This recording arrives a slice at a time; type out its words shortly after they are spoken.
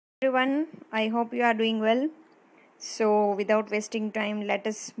Everyone, I hope you are doing well. So, without wasting time, let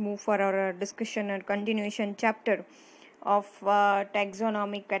us move for our discussion and continuation chapter of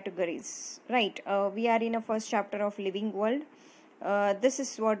taxonomic categories. Right, we are in a first chapter of living world. This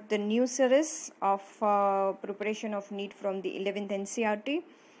is what the new series of preparation of NEET from the 11th NCERT.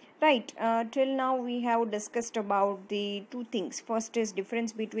 Right, till now we have discussed about the two things. First is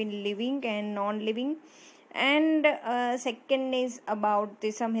difference between living and non-living, and second is about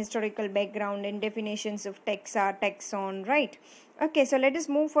some historical background and definitions of taxon. Right, okay, so let us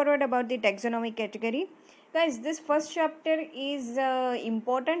move forward about the taxonomic category. Guys, this first chapter is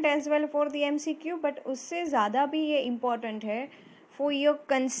important as well for the MCQ, but उससे ज़्यादा भी ये important है for your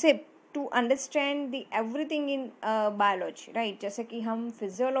concept to understand the everything in biology. Right, जैसे कि हम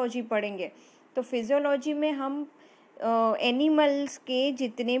physiology पढ़ेंगे तो फिजियोलॉजी में हम एनिमल्स के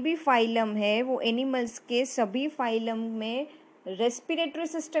जितने भी फाइलम है वो एनिमल्स के सभी फाइलम में रेस्पिरेटरी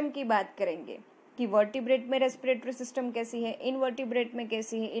सिस्टम की बात करेंगे कि वर्टिब्रेट में रेस्पिरेटरी सिस्टम कैसी है, इनवर्टिब्रेट में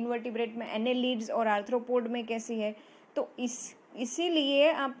कैसी है, इनवर्टिब्रेट में एनेलिड्स और आर्थ्रोपोड में कैसी है. तो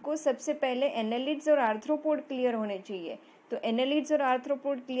इसीलिए आपको सबसे पहले एनेलिड्स और आर्थ्रोपोड क्लियर होने चाहिए. तो एनेलिड्स और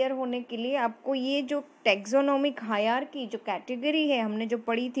आर्थ्रोपोड क्लियर होने के लिए आपको ये जो टैक्सोनॉमिक हायरार्की जो कैटेगरी है हमने जो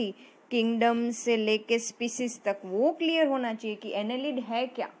पढ़ी थी किंगडम से लेके स्पीसीज तक, वो क्लियर होना चाहिए कि एनेलिड है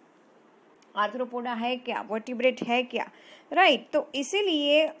क्या, आर्थ्रोपोडा है क्या, वर्टिब्रेट है क्या. राइट, तो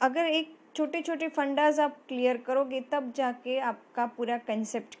इसीलिए अगर एक छोटे छोटे फंडाज आप क्लियर करोगे तब जाके आपका पूरा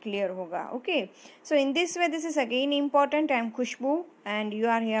कंसेप्ट क्लियर होगा. Okay, so in this way this is again important. I am Khushboo and you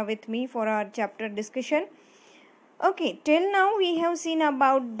are here with me for our chapter discussion. Okay, till now we have seen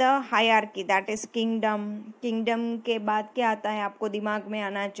about the hierarchy, that is kingdom. Kingdom के बाद क्या आता है आपको दिमाग में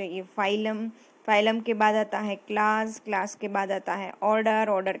आना चाहिए, phylum. Phylum के बाद आता है class. Class के बाद आता है order.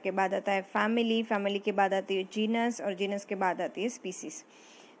 Order के बाद आता है family. Family के बाद आती है genus और genus के बाद आती है species.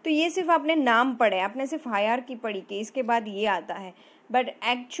 तो ये सिर्फ आपने नाम पढ़े, आपने सिर्फ hierarchy पढ़ी कि इसके बाद ये आता है, बट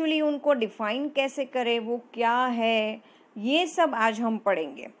एक्चुअली उनको डिफाइन कैसे करें, वो क्या है, ये सब आज हम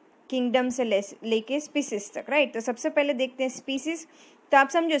पढ़ेंगे किंगडम से लेके स्पीसीज तक. राइट, तो सबसे पहले देखते हैं स्पीसीज. तो आप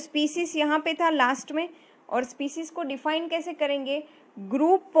समझो स्पीसीज यहाँ पे था लास्ट में, और स्पीसीज को डिफाइन कैसे करेंगे,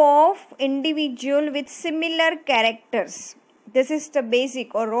 group of individual with similar characters. This is the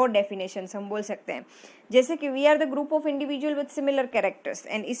basic और रॉ डेफिनेशन हम बोल सकते हैं. जैसे कि we are the group of individual with similar characters,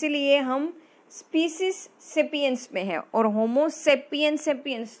 and इसीलिए हम स्पीसीज सेपियंस में है, और होमो सेपियंस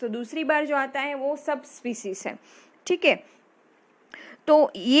सेपियंस तो दूसरी बार जो आता है वो सब स्पीसीज है. ठीक है,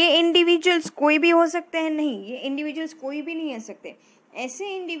 तो ये इंडिविजुअल्स कोई भी हो सकते हैं, नहीं ये इंडिविजुअल्स कोई भी नहीं हो सकते. ऐसे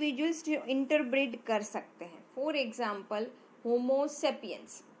इंडिविजुअल्स जो इंटरब्रीड कर सकते हैं, फॉर एग्जांपल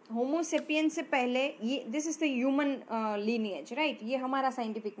होमोसेपियंस. होमोसेपियंस से पहले ये this is the human lineage. Right, ये हमारा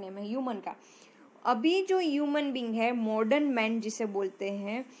साइंटिफिक नेम है ह्यूमन का. अभी जो ह्यूमन बीइंग है, मॉडर्न मैन जिसे बोलते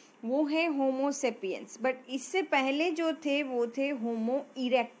हैं, वो है होमोसेपियंस. बट इससे पहले जो थे वो थे होमो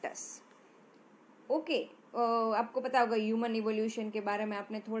इरेक्टस. ओके, आपको पता होगा ह्यूमन इवोल्यूशन के बारे में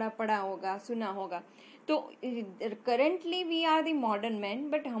आपने थोड़ा पढ़ा होगा, सुना होगा. तो currently we are the modern man,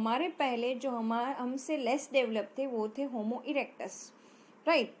 but हमारे पहले जो हमसे लेस डेवलप थे वो थे होमो इरेक्टस.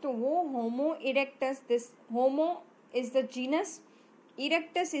 राइट, तो वो होमो erectus, this homo is the genus,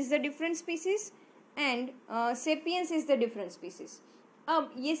 erectus is the different species, and sapiens is the different species.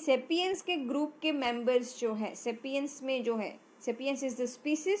 अब ये सेपियंस के ग्रुप के मेंबर्स जो है, सेपियंस में जो है, sapiens is the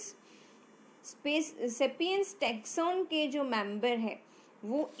species, sapiens taxon के जो मेंबर है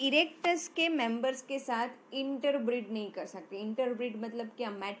वो इरेक्टस के मेंबर्स के साथ इंटरब्रीड नहीं कर सकते. इंटरब्रीड मतलब क्या,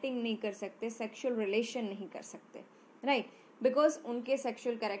 मैटिंग नहीं कर सकते, सेक्सुअल रिलेशन नहीं कर सकते. राइट, बिकॉज उनके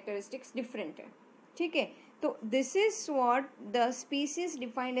सेक्सुअल कैरेक्टरिस्टिक्स डिफरेंट है. ठीक है, तो this is what the species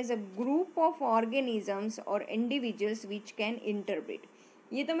defined as a group of organisms और इंडिविजुअल्स विच कैन इंटरब्रीड.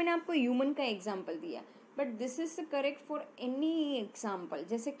 ये तो मैंने आपको ह्यूमन का एग्जाम्पल दिया, but this is correct for any example.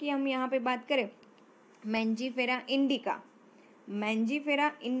 जैसे कि हम यहाँ पे बात करें मैंजीफेरा इंडिका.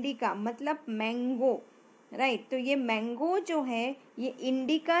 मैंजीफेरा इंडिका मतलब मैंगो. राइट, तो ये मैंगो जो है ये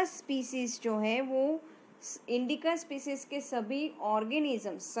इंडिका स्पीसीज जो है वो इंडिका स्पीसीज के सभी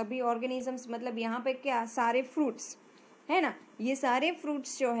ऑर्गेनिजम्स मतलब यहाँ पे क्या, सारे फ्रूट्स है ना, ये सारे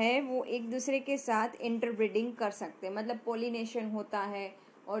फ्रूट्स जो है वो एक दूसरे के साथ इंटरब्रीडिंग कर सकते हैं. मतलब पोलिनेशन होता है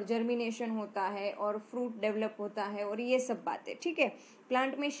और जर्मिनेशन होता है और फ्रूट डेवलप होता है और ये सब बातें. ठीक है,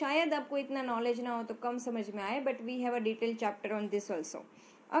 प्लांट में शायद आपको इतना नॉलेज ना हो तो कम समझ में आए, but we have a detail chapter on this also.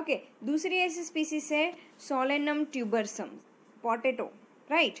 Okay, दूसरी ऐसी स्पीसीज है सोलेनम ट्यूबरसम, पोटैटो.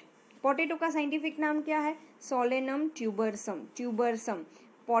 राइट, पोटैटो का साइंटिफिक नाम क्या है, सोलेनम ट्यूबरसम. ट्यूबरसम,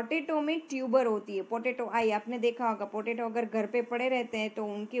 पोटैटो में ट्यूबर होती है, पोटैटो आई. आपने देखा होगा पोटैटो अगर घर पे पड़े रहते हैं तो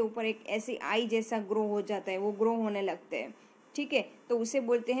उनके ऊपर एक ऐसी आई जैसा ग्रो हो जाता है, वो ग्रो होने लगते हैं. ठीक है, तो उसे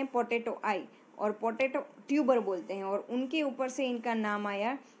बोलते हैं पोटैटो आई, और पोटैटो ट्यूबर बोलते हैं, और उनके ऊपर से इनका नाम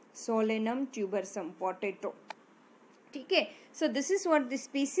आया सोलेनम ट्यूबरसम, पोटैटो। ठीक है, so this is what the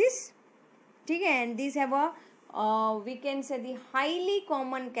species, ठीक है, and this have a we can say the highly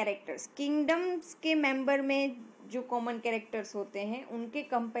common characters. Kingdoms के मेंबर में जो कॉमन कैरेक्टर्स होते हैं उनके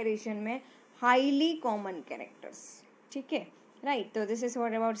कंपैरिजन में हाईली कॉमन कैरेक्टर्स, ठीक है, राइट। तो this is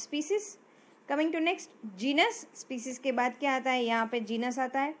what about species. Coming to next, genus. Species के बाद क्या आता है, यहाँ पे जीनस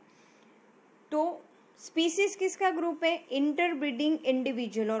आता है। तो स्पीसीज किसका ग्रुप है, इंटरब्रीडिंग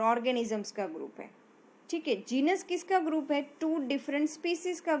इंडिविजुअल और ऑर्गेनिजम्स का ग्रुप है, ठीक है। जीनस किसका ग्रुप है, टू डिफरेंट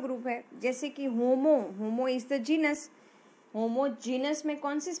स्पीसीज का ग्रुप है, जैसे कि होमो, होमो is the genus. Homo genus में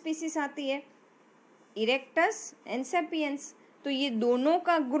कौन सी स्पीसीज आती है, इरेक्टस एंड सेपियंस। तो ये दोनों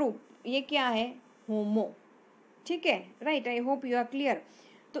का ग्रुप ये क्या है, होमो, ठीक है, right. I hope you are clear.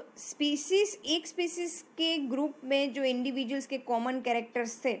 तो स्पीसीज, एक स्पीसीज के ग्रुप में जो इंडिविजुअल्स के कॉमन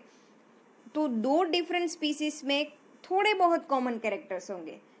कैरेक्टर्स थे, तो दो डिफरेंट स्पीसीज में थोड़े बहुत कॉमन कैरेक्टर्स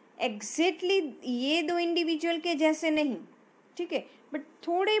होंगे, एग्जैक्टली ये दो इंडिविजुअल के जैसे नहीं, ठीक है, बट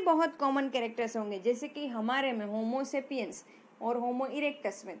थोड़े बहुत कॉमन कैरेक्टर्स होंगे, जैसे कि हमारे में होमो सेपियंस और होमो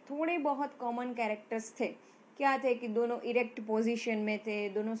इरेक्टस में थोड़े बहुत कॉमन कैरेक्टर्स थे। क्या थे कि दोनों इरेक्ट पोजीशन में थे,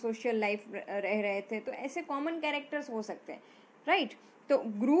 दोनों सोशल लाइफ रह रहे थे, तो ऐसे कॉमन कैरेक्टर्स हो सकते हैं, राइट। तो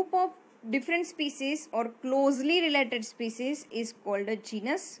ग्रुप ऑफ डिफरेंट स्पीसीज और closely related species is called a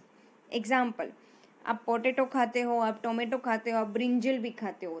genus. Example, आप पोटैटो खाते हो, आप टोमेटो खाते हो, आप ब्रिंजल भी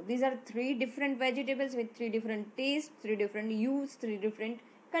खाते हो। These are 3 different vegetables with 3 different test, 3 different use, 3 different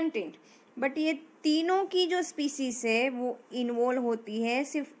content, but ये तीनों की जो स्पीसीज है वो इन्वॉल्व होती है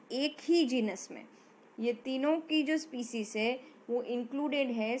सिर्फ एक ही जीनस में। ये तीनों की जो स्पीसीज है वो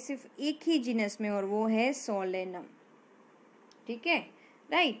इंक्लूडेड है सिर्फ एक ही जीनस में, और वो है सोलेनम, ठीक है,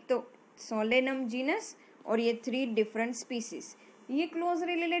 राइट। तो सोलेनम जीनस और ये 3 डिफरेंट स्पीसीज, ये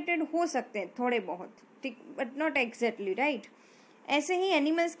क्लोजली रिलेटेड हो सकते हैं थोड़े बहुत, ठीक, बट नॉट एग्जैक्टली, राइट। ऐसे ही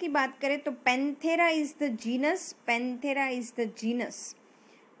एनिमल्स की बात करें तो Panthera is the genus, Panthera is the genus,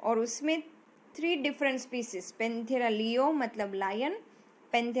 और उसमें 3 डिफरेंट स्पीसीज, पैंथेरा लियो मतलब लायन,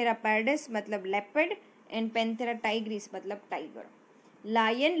 पैंथेरा पैरडस मतलब लेपर्ड, एंड पैंथेरा टाइग्रिस मतलब टाइगर।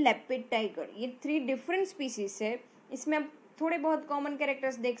 लायन, लेपर्ड, टाइगर, ये 3 डिफरेंट स्पीसीज है। इसमें आप थोड़े बहुत कॉमन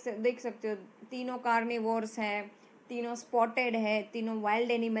कैरेक्टर्स देख सकते हो, तीनों कार्निवोर्स है, तीनों स्पॉटेड है, तीनों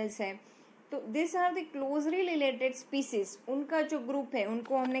वाइल्ड एनिमल्स है। तो this are the closely related species, उनका जो ग्रुप है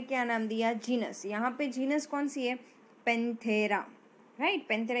उनको हमने क्या नाम दिया, जीनस। यहाँ पे जीनस कौन सी है, Panthera, right.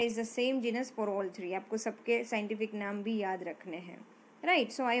 Panthera is the same genus for all 3। आपको सबके साइंटिफिक नाम भी याद रखने हैं,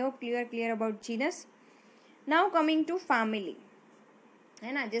 right. So I hope clear about genus. Now coming to family,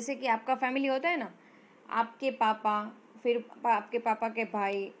 है ना, जैसे कि आपका फैमिली होता है ना, आपके पापा, फिर आपके पापा के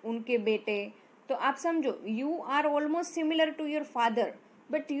भाई, उनके बेटे, तो आप समझो you are almost similar to your father,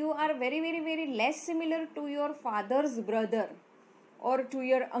 but you are very very very less similar to your fathers brother और टू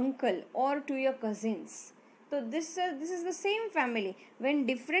योर अंकल और टू योर कजिन्स। तो this is the same family. When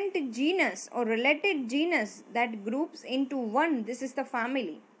different genus और related genus that groups into one, this is the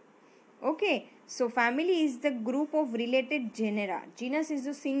family, okay, so family is the group of related genera. Genus is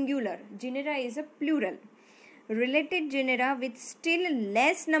a singular, genera is a plural. Related genera with still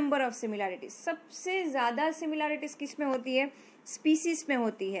less number of similarities. सबसे ज़्यादा similarities किस में होती है, species में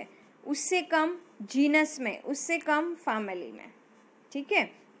होती है, उससे कम genus में, उससे कम family में, ठीक है,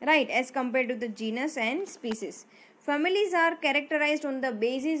 right, as compared to the genus and species. Families are characterized on the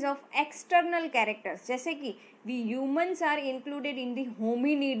basis of external characters, जैसे कि we humans are included in the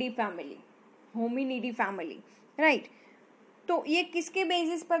hominidae family, right. तो ये किसके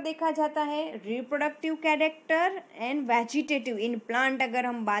बेसिस पर देखा जाता है, reproductive character and vegetative. In plant अगर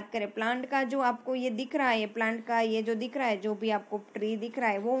हम बात करें, प्लांट का जो आपको ये दिख रहा है, प्लांट का ये जो दिख रहा है, जो भी आपको ट्री दिख रहा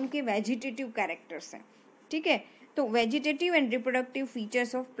है, वो उनके वेजिटेटिव कैरेक्टर्स हैं, ठीक है। तो vegetative and reproductive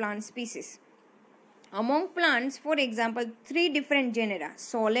features of plant species. Among plants for example 3 different genera,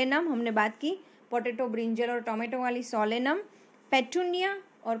 Solanum हमने बात की, पोटैटो, ब्रिंजल और टोमेटो वाली सोलेनम, पेटूनिया,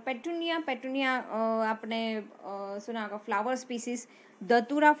 और पेटूनिया आपने सुना होगा flower species,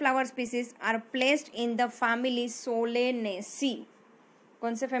 दतूरा flower species are placed in the family Solanaceae.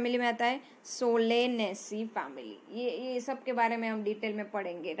 कौन से फैमिली में आता है, सोलेनेसी फैमिली। ये सब के बारे में हम डिटेल में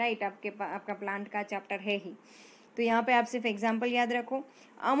पढ़ेंगे, राइट। आपका प्लांट का चैप्टर है ही, तो यहाँ पे आप सिर्फ एग्जाम्पल याद रखो।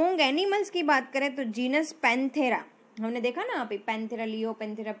 अमोंग एनिमल्स की बात करें तो जीनस पैंथेरा, हमने देखा ना अभी, Panthera leo,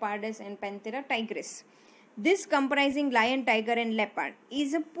 Panthera pardus and Panthera Tigris. This comprising lion, tiger and leopard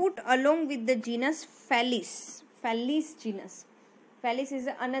is put along with the genus Felis. Felis genus. Felis is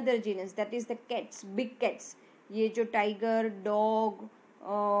another genus, that is the cats, big cats. ये जो tiger, dog,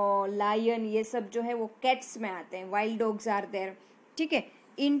 lion, ये सब जो है वो cats में आते हैं, वाइल्ड डॉग्स आर देयर, ठीक है।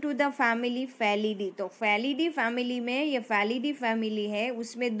 इनटू द फैमिली फैलिडी, तो फैलिडी फैमिली में, ये फैलिडी फैमिली है,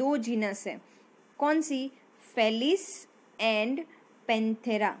 उसमें 2 जीनस है, कौन सी, फेलिस एंड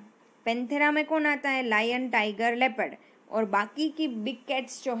पेंथेरा। पेंथेरा में कौन आता है, लायन, टाइगर, लेपर्ड, और बाकी की बिग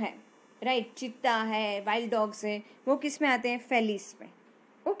कैट्स जो है, राइट, चित्ता है, वाइल्ड डॉग्स है, वो किस में आते हैं, फेलिस में।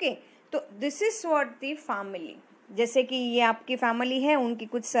 ओके, तो this is what the family. जैसे कि ये आपकी फैमिली है, उनकी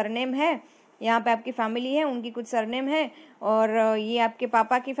कुछ सरनेम है, यहाँ पे आपकी फैमिली है, उनकी कुछ सरनेम है, और ये आपके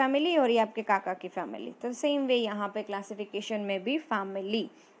पापा की फैमिली और ये आपके काका की फैमिली। तो सेम वे यहाँ पे क्लासिफिकेशन में भी family.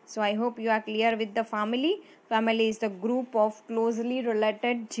 So I hope you are clear with the family. Family is the group of closely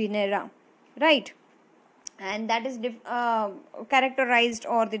related genera, right? And that is characterized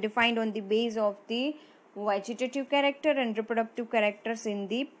or defined on the base of the vegetative character and reproductive characters in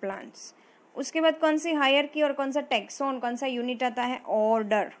the plants. उसके बाद कौन सी hierarchy और कौन सा taxon, कौन सा unit आता है,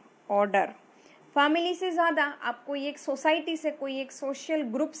 ऑर्डर। ऑर्डर फैमिली से ज़्यादा आप कोई एक सोसाइटी से, कोई एक सोशल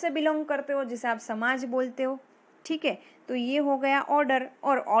ग्रुप से बिलोंग करते हो, जिसे आप समाज बोलते हो, ठीक है, तो ये हो गया ऑर्डर।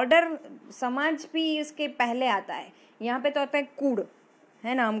 और ऑर्डर, समाज भी इसके पहले आता है। यहाँ पे तो आता है कूड़,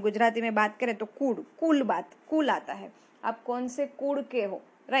 है ना, हम गुजराती में बात करें तो कूड़, कुल आता है, आप कौन से कूड़ के हो,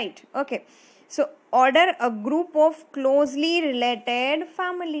 right, okay. So order, a group of closely related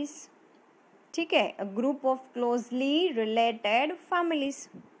families, ठीक है, a group of closely related families,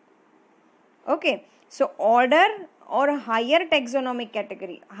 okay. So order और हायर टेक्सोनोमिक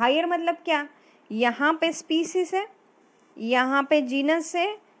कैटेगरी। हायर मतलब क्या, यहाँ पे स्पीसीज है, यहाँ पे जीनस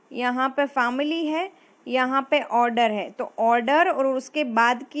है, यहाँ पे फैमिली है, यहाँ पे ऑर्डर है, तो ऑर्डर और उसके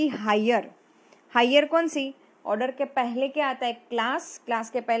बाद की हायर। हायर कौन सी, ऑर्डर के पहले क्या आता है, क्लास, क्लास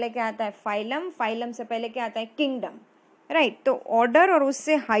के पहले क्या आता है, फाइलम, फाइलम से पहले क्या आता है, किंगडम, राइट। तो ऑर्डर और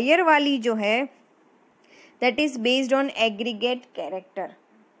उससे हायर वाली जो है, that is based on aggregate character,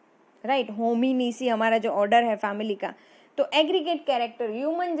 right. होमिनीसी हमारा जो ऑर्डर है फैमिली का, तो एग्रीगेट कैरेक्टर,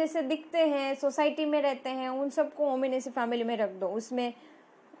 ह्यूमन जैसे दिखते हैं, सोसाइटी में रहते हैं, उन सबको होमिनीसी फैमिली में रख दो। उसमें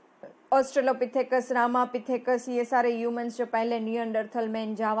ऑस्ट्रेलोपिथेकस, रामापिथेकस, ये सारे ह्यूमंस जो पहले, नियंडरथल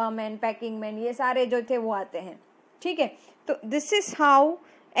मैन, जावा मैन, पैकिंग मैन, ये सारे जो थे वो आते हैं, ठीक है। तो this is how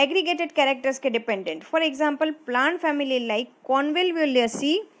aggregated characters के dependent. For example plant family like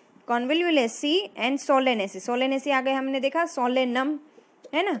कॉन्वोल्वुलेसी and Solanaceae. Solanaceae आगे हमने देखा, सोलेनम,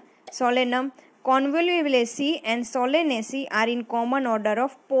 है ना, Solanum, convolvulaceae and solanaceae are in common order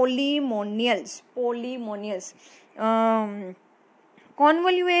of polymonials.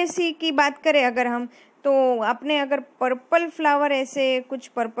 convolvulaceae की बात करें अगर हम, तो आपने अगर पर्पल फ्लावर, ऐसे कुछ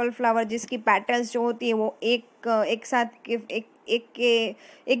पर्पल फ्लावर जिसकी पेटल्स जो होती है वो एक साथ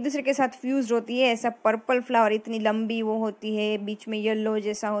एक दूसरे के साथ फ्यूज होती है, ऐसा पर्पल फ्लावर, इतनी लंबी वो होती है, बीच में येलो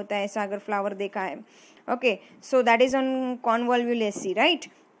जैसा होता है, ऐसा अगर फ्लावर देखा है, okay. So that is on convolvulaceae, right,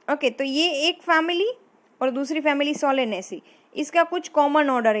 okay. तो ये एक फैमिली और दूसरी फैमिली सोलेनेसी, इसका कुछ कॉमन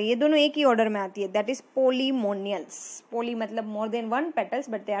ऑर्डर है, ये दोनों एक ही ऑर्डर में आती है, दैट इज पोलीमोनियल्स। पोली मतलब more than 1 petals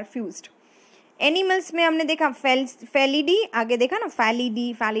but they are fused. Animals में हमने देखा फैलिडी, आगे देखा ना,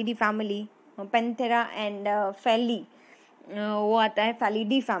 फैलिडी फैमिली, पेंथेरा एंड फैली, वो आता है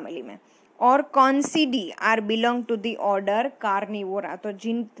फैलिडी फैमिली में। और कॉन्सिडी are belong to the order Carnivora. तो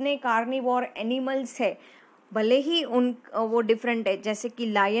जितने कार्निवोर एनिमल्स है, भले ही वो डिफरेंट है, जैसे कि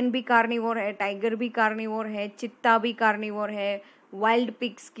लायन भी कार्निवोर है, टाइगर भी कार्निवोर है, चित्ता भी कार्निवोर है, वाइल्ड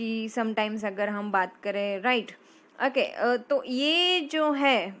पिग्स की समटाइम्स अगर हम बात करें, राइट, ओके। तो ये जो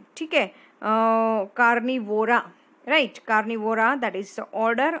है, ठीक है, Carnivora, right, Carnivora, that is the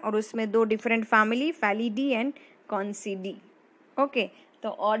order, और उसमें 2 डिफरेंट फैमिली, फैलिडी एंड कॉन्सिडी, ओके। तो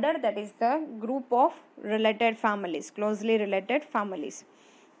order, that is the group of related families, closely related families.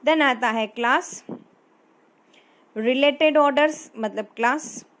 Then आता है क्लास, रिलेटेड ऑर्डर्स मतलब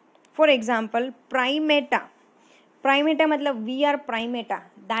class. For example Primata, Primata मतलब we are Primata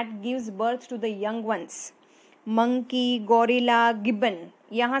that gives birth to the young ones. Monkey, gorilla, gibbon,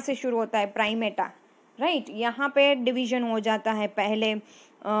 यहाँ से शुरू होता है Primata, right. यहाँ पे डिवीजन हो जाता है पहले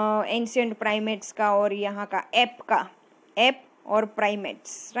एंशिएंट प्राइमेट्स का और यहाँ का एप और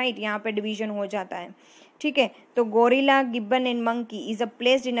प्राइमेट्स, राइट, यहाँ पे डिवीजन हो जाता है, ठीक है। तो gorilla, Gibbon and monkey is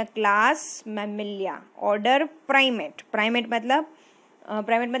placed in a class Mammalia, order primate. Primate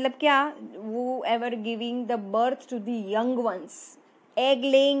मतलब क्या, वो ever giving the birth to the young ones. Egg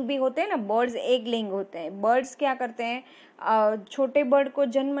laying भी होते हैं ना, बर्ड्स एग लेइंग होते हैं। बर्ड्स क्या करते हैं, छोटे बर्ड को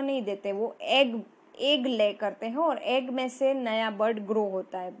जन्म नहीं देते, वो एग ले करते हैं और एग में से नया बर्ड ग्रो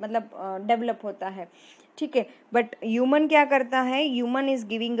होता है, मतलब डेवलप होता है, ठीक है। बट ह्यूमन क्या करता है, human is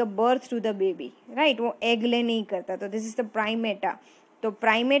giving a birth to the baby, right, वो एग ले नहीं करता। तो दिस इज द प्राइमेटा। तो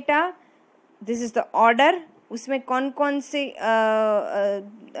Primata, this is the order, उसमें कौन कौन से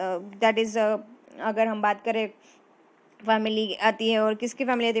दैट इज अगर हम बात करें फैमिली आती है और किसकी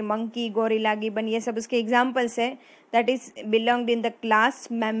फैमिली आती है, मंकी, गोरिल्ला, गिबन, ये सब उसके एग्जाम्पल्स है. That is belonged in the class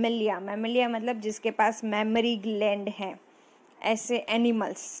मैमलिया. मैमलिया मतलब जिसके पास मेमोरी ग्लैंड है, ऐसे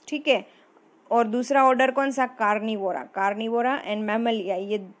एनिमल्स. ठीक है. और दूसरा ऑर्डर कौन सा, कार्निवोरा. कार्निवोरा एंड मैमलिया,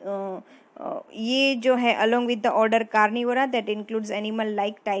 ये जो है along with the order Carnivora that includes animal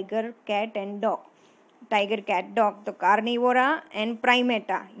like tiger, cat and dog. Tiger, cat, dog. तो कार्निवोरा एंड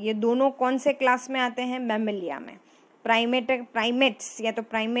प्राइमेटा, ये दोनों कौन से क्लास में आते हैं, मैमलिया में. प्राइमेट्स या तो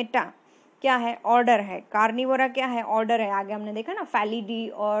प्राइमेटा क्या है, ऑर्डर है. कार्निवोरा क्या है, ऑर्डर है. आगे हमने देखा ना फैलिडी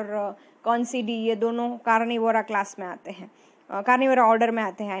और कॉन्सिडी, ये दोनों कार्निवोरा क्लास में आते हैं, कार्निवोरा ऑर्डर में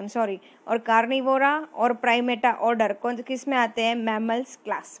आते हैं, आई एम सॉरी. और कार्निवोरा और प्राइमेटा ऑर्डर कौन किस में आते हैं, मैमल्स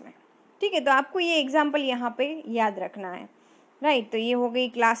क्लास में. ठीक है. तो आपको ये एग्जाम्पल यहाँ पे याद रखना है. राइट. तो ये हो गई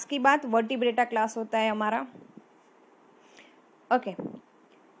क्लास की बात. वर्टिब्रेटा क्लास होता है हमारा. Okay.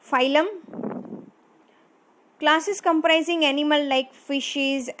 Phylum, classes comprising animal like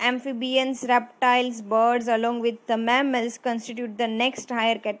fishes, amphibians, reptiles, birds along with the mammals constitute the next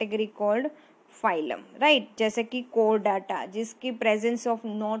higher category called phylum. Right. जैसे कि chordata, जिसकी presence of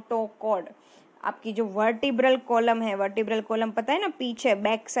notochord. आपकी जो वर्टिब्रल कॉलम है, वर्टिब्रल कॉलम पता है ना, पीछे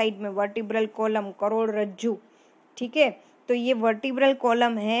बैक साइड में वर्टिब्रल कॉलम, करोड़रज्जु. ठीक है. तो ये वर्टिब्रल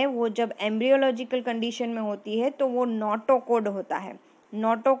कॉलम है, वो जब एम्ब्रियोलॉजिकल कंडीशन में होती है तो वो नोटोकॉड होता है.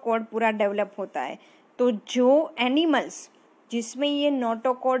 नोटोकॉड पूरा डेवलप होता है. तो जो एनिमल्स जिसमें ये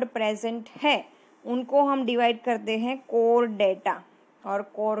नोटोकॉड प्रेजेंट है उनको हम डिवाइड करते हैं कोरडेटा और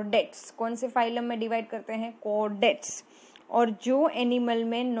कोरडेट्स. कौन से फाइलम में डिवाइड करते हैं, कोरडेट्स. और जो एनिमल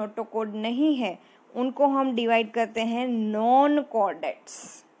में नोटोकॉड नहीं है उनको हम डिवाइड करते हैं नॉन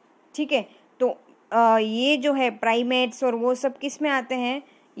कोरडेट्स. ठीक है. तो ये जो है प्राइमेट्स और वो सब किस में आते हैं,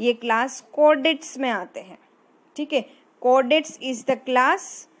 ये क्लास कोरडेट्स में आते हैं. ठीक है. कोरडेट्स is the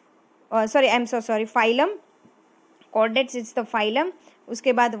class, sorry I am so sorry, phylum. Chordates is the phylum.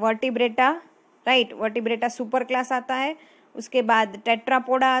 उसके बाद vertebrata. Right. Vertebrata super class आता है. उसके बाद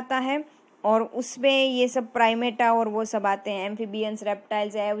टेट्रापोडा आता है और उसमें ये सब प्राइमेटा और वो सब आते हैं, amphibians,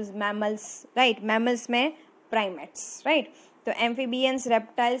 reptiles, Aves, mammals. Right. Mammals में प्राइमेट्स. राइट. तो amphibians,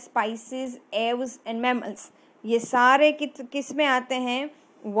 reptiles, Pisces, Aves and mammals, ये सारे किस में आते हैं,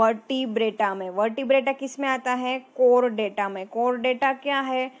 वर्टिब्रेटा में. वर्टिब्रेटा किस में आता है, कोरडेटा में. कोरडेटा क्या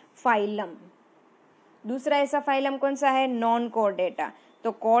है, फाइलम. दूसरा ऐसा फाइलम कौन सा है, नॉन कोरडेटा.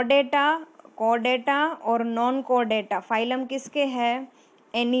 तो कोरडेटा, कोरडेटा और नॉन कोरडेटा फाइलम किसके हैं,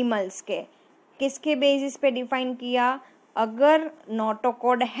 एनिमल्स के. किसके बेसिस पे डिफाइन किया, अगर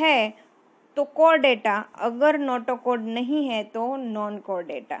नोटोकॉड है तो कोरडेटा, अगर नोटोकॉड नहीं है तो नॉन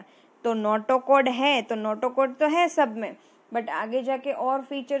कोरडेटा. तो नोटोकॉड है तो नोटोकॉड तो है सब में, बट आगे जाके और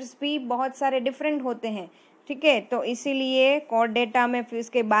फीचर्स भी बहुत सारे डिफरेंट होते हैं. ठीक है. तो इसीलिए कोरडेटा में फिर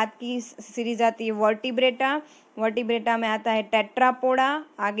उसके बाद की सीरीज आती है वर्टिब्रेटा. वर्टिब्रेटा में आता है टेट्रापोडा,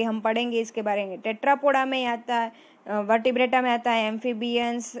 आगे हम पढ़ेंगे इसके बारे में. टेट्रापोडा में आता है, वर्टिब्रेटा में आता है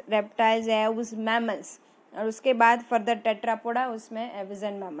एम्फीबियंस, रेप्टाइल्स, एव्स, मैमल्स. और उसके बाद फर्दर टेट्रापोडा, उसमें एव्स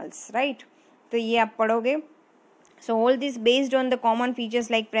एंड मैमल्स. राइट. तो ये आप पढ़ोगे. So all this based on the common features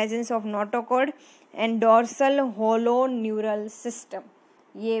like presence of notochord and dorsal holoneural system.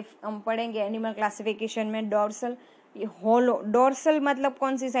 ये हम पढ़ेंगे एनिमल क्लासिफिकेशन में. डोर्सल, ये होलो, डोर्सल मतलब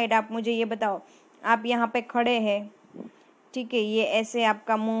कौन सी साइड, आप मुझे ये बताओ. आप यहाँ पे खड़े हैं, ठीक है, ये ऐसे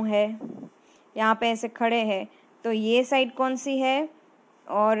आपका मुंह है, यहाँ पे ऐसे खड़े हैं, तो ये साइड कौन सी है,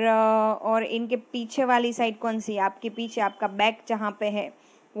 और इनके पीछे वाली साइड कौन सी है, आपके पीछे आपका बैक जहाँ पे है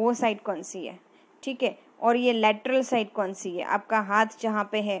वो साइड कौन सी है. ठीक है. और ये लेटरल साइड कौन सी है, आपका हाथ जहाँ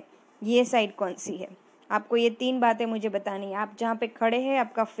पे है ये साइड कौन सी है. आपको ये तीन बातें मुझे बतानी है. आप जहाँ पे खड़े हैं,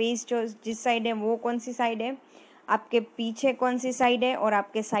 आपका फेस जो जिस साइड है वो कौन सी साइड है, आपके पीछे कौन सी साइड है, और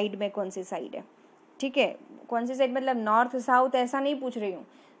आपके साइड में कौन सी साइड है. ठीक है. कौन सी साइड मतलब नॉर्थ साउथ ऐसा नहीं पूछ रही हूँ,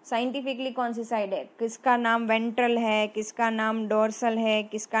 साइंटिफिकली कौन सी साइड है, किसका नाम वेंट्रल है, किसका नाम डोर्सल है,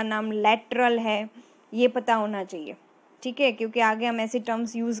 किसका नाम लेटरल है, ये पता होना चाहिए. ठीक है. क्योंकि आगे हम ऐसे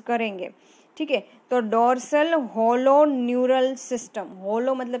टर्म्स यूज़ करेंगे. ठीक है. तो डोर्सल होलो न्यूरल सिस्टम,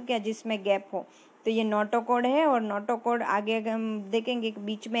 होलो मतलब क्या, जिसमें गैप हो. तो ये नोटोकॉड है, और नोटोकॉड आगे अगर हम देखेंगे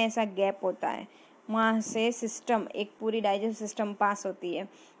बीच में ऐसा गैप होता है, वहाँ से सिस्टम, एक पूरी डाइजेस्ट सिस्टम पास होती है.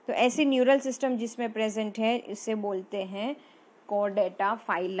 तो ऐसी न्यूरल सिस्टम जिसमें प्रेजेंट है इसे बोलते हैं कोरडेटा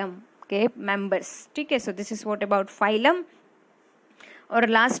फाइलम के मेंबर्स. ठीक है. So this is what about phylum. और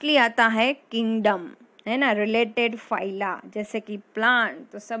लास्टली आता है किंगडम, है ना, रिलेटेड फाइला. जैसे कि प्लांट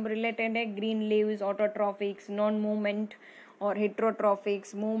तो सब रिलेटेड है, ग्रीन लीव्स, ऑटोट्रॉफिक्स, नॉन मूवमेंट और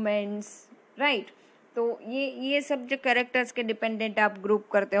हेट्रोट्रॉफिक्स, मूवमेंट्स. राइट. तो ये सब जो कैरेक्टर्स के डिपेंडेंट आप ग्रुप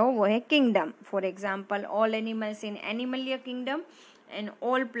करते हो वो है kingdom. For example all animals in animal kingdom and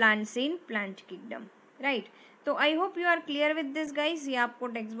all plants in plant kingdom. Right. तो I hope you are clear with this guys. ये आपको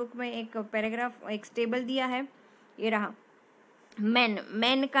टेक्स्ट बुक में एक पैराग्राफ एक टेबल दिया है, ये रहा.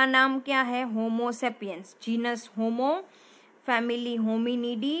 मैन का नाम क्या है? होमो sapiens. Genus homo, family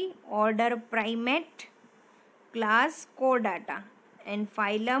Hominidae, order primate, class कोडाटा and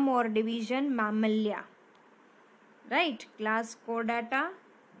phylum और डिवीजन मैमलिया. राइट. क्लास कोडाटा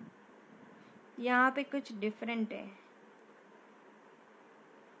यहाँ पे कुछ डिफरेंट है.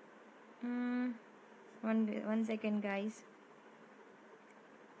 one second guys.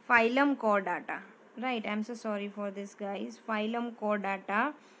 Phylum chordata. Right, I'm so sorry for this guys. Phylum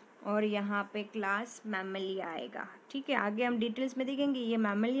chordata और यहाँ पे क्लास मैमलिया आएगा. ठीक है, आगे हम डिटेल्स में देखेंगे. ये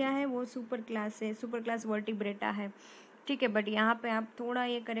मैमलिया है, वो सुपर क्लास है, सुपर क्लास वर्टिब्रेटा है. ठीक है, बट यहाँ पे आप थोड़ा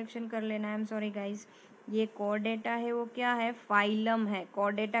ये करेक्शन कर लेना. I am sorry guys. ये कॉर्डेटा है, वो क्या है? फाइलम है.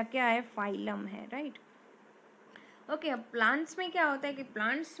 कॉर्डेटा क्या है? फाइलम है. राइट. ओके. अब प्लांट्स में क्या होता है कि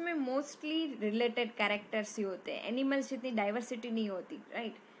प्लांट्स में मोस्टली रिलेटेड कैरेक्टर्स ही होते हैं. एनिमल्स जितनी डाइवर्सिटी नहीं होती.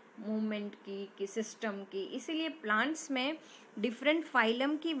 राइट. मूवमेंट की सिस्टम की, इसीलिए प्लांट्स में डिफरेंट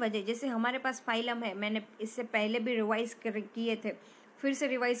फाइलम की वजह, जैसे हमारे पास फाइलम है, मैंने इससे पहले भी रिवाइज किए थे, फिर से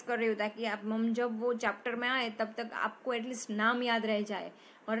रिवाइज कर रही हूँ ताकि आप हम जब वो चैप्टर में आए तब तक आपको एटलीस्ट नाम याद रह जाए.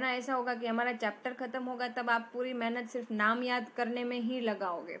 वरना ऐसा होगा कि हमारा चैप्टर खत्म होगा तब आप पूरी मेहनत सिर्फ नाम याद करने में ही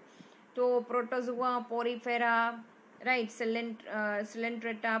लगाओगे. तो प्रोटोजुआ, पोरीफेरा, राइट,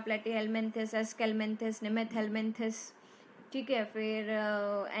 सिलेंट्रेटा, प्लेटीहेलमिन्थस, एस्केलमिन्थस, निमेथेलमिन्थस. ठीक है, फिर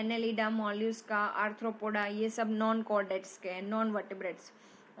एनेलिडा, मॉल्यूस्का, आर्थ्रोपोडा, ये सब नॉन कॉर्डेट्स के हैं, नॉन वर्टिब्रेट्स.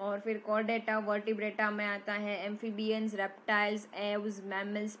 और फिर कॉर्डेटा, वर्टिब्रेटा में आता है amphibians, reptiles, Aves,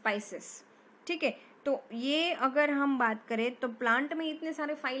 mammals, spices. ठीक है. तो ये अगर हम बात करें तो प्लांट में इतने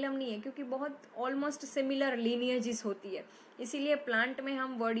सारे फाइलम नहीं है क्योंकि बहुत ऑलमोस्ट सिमिलर लीनिएजेस होती है. इसीलिए प्लांट में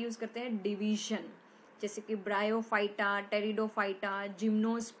हम वर्ड यूज करते हैं डिवीजन, जैसे कि bryophyta, pteridophyta,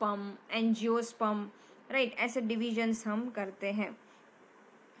 gymnosperm, angiosperm. Right. ऐसे डिविजन्स हम करते हैं.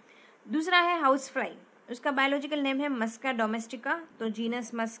 दूसरा है हाउस फ्लाई. उसका बायोलॉजिकल नेम है मस्का डोमेस्टिका. तो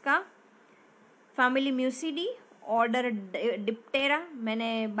जीनस मस्का, फैमिली म्यूसिडी, ऑर्डर डिप्टेरा,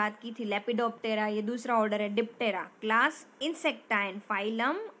 मैंने बात की थी लेपिडोप्टेरा, ये दूसरा ऑर्डर है डिप्टेरा. Class इंसेक्टाइन,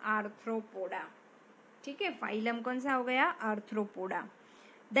 phylum arthropoda. ठीक है, फाइलम कौन सा हो गया? आर्थ्रोपोडा.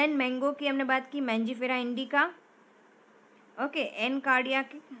 देन मैंगो की हमने बात की, Mangifera indica. Okay. N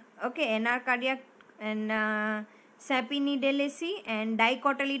cardiac, okay, NR cardiac and सेपिनिडेलेसी and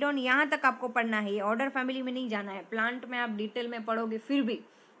डाइकोटिलीडोन. यहाँ तक आपको पढ़ना है, ये ऑर्डर फैमिली में नहीं जाना है. प्लांट में आप डिटेल में पढ़ोगे फिर भी.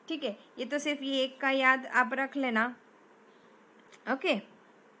 ठीक है, ये तो सिर्फ ये एक का याद आप रख लेना. ओके.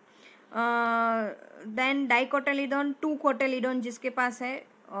 देन डाइकोटिलीडोन, 2 कोटिलीडोन जिसके पास है,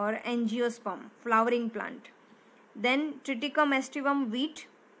 और angiosperm, flowering plant. Then Triticum aestivum, wheat.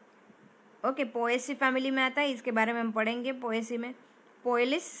 Okay. Poaceae family में आता है, इसके बारे में हम पढ़ेंगे. पोएसी में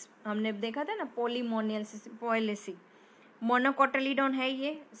पोएलिस हमने देखा था ना, पोलीमोनियल पोएलिसी. मोनोकोटिलीडोन है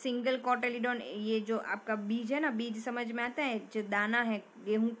ये, सिंगल कोटिलीडोन. ये जो आपका बीज है ना, बीज समझ में आता है, जो दाना है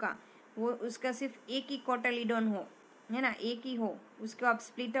गेहूं का, वो उसका सिर्फ एक ही कोटिलीडोन हो, है ना, एक ही हो, उसको आप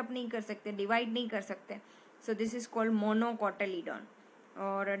स्प्लिट अप नहीं कर सकते, डिवाइड नहीं कर सकते. So this is called मोनोकोटिलीडोन.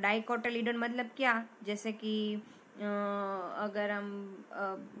 और डाइकोटिलीडोन मतलब क्या? जैसे कि अगर हम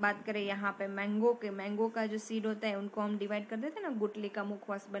बात करें यहाँ पे मैंगो का जो सीड होता है उनको हम डिवाइड कर देते हैं ना, गुटली का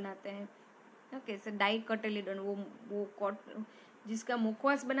मुखवास बनाते हैं. ओके. सो डाइकोटिलीडोन वो जिसका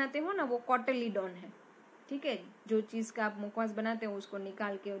मुखवास बनाते हो ना, वो कोटिलीडोन है. ठीक है, जो चीज़ का आप मुखवास बनाते हो उसको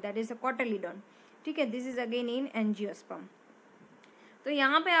निकाल के, दैट इज अ कोटिलीडोन. ठीक है. This is again in angiosperm. तो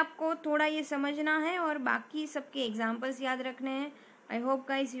यहाँ पे आपको थोड़ा ये समझना है और बाकी सबके एग्जाम्पल्स याद रखने हैं. I hope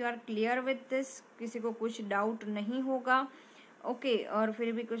guys you are clear with this. किसी को कुछ डाउट नहीं होगा. ओके. और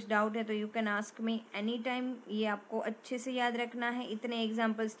फिर भी कुछ डाउट है तो you can ask me any time. ये आपको अच्छे से याद रखना है, इतने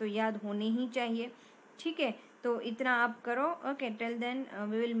एग्जाम्पल्स तो याद होने ही चाहिए. ठीक है, तो इतना आप करो. Okay. Till then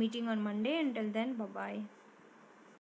we will meeting on Monday. And till then bye bye.